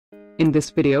In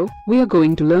this video, we are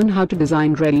going to learn how to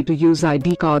design ready-to-use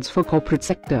ID cards for corporate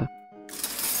sector.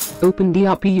 Open the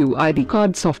RPU ID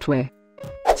card software.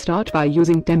 Start by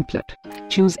using template.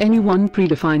 Choose any one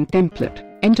predefined template.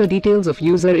 Enter details of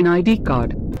user in ID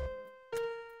card.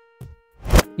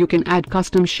 You can add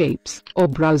custom shapes or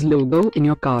browse logo in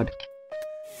your card.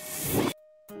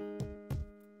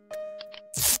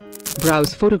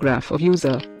 Browse photograph of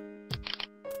user.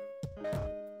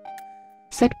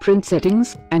 Set print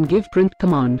settings and give print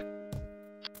command.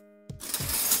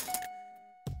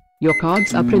 Your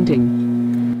cards are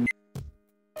printing.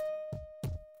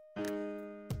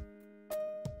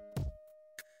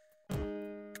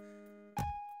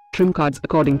 Trim cards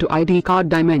according to ID card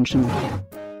dimension.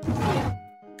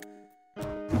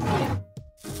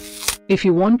 If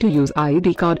you want to use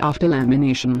ID card after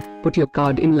lamination, put your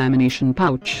card in lamination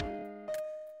pouch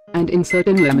and insert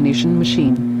in lamination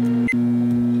machine.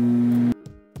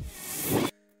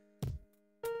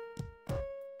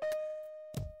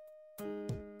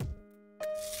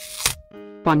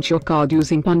 Punch your card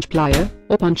using punch plier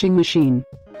or punching machine.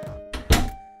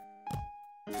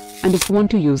 And if you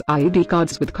want to use ID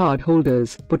cards with card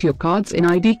holders, put your cards in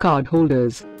ID card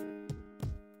holders.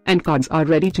 And cards are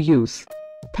ready to use.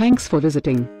 Thanks for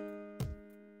visiting.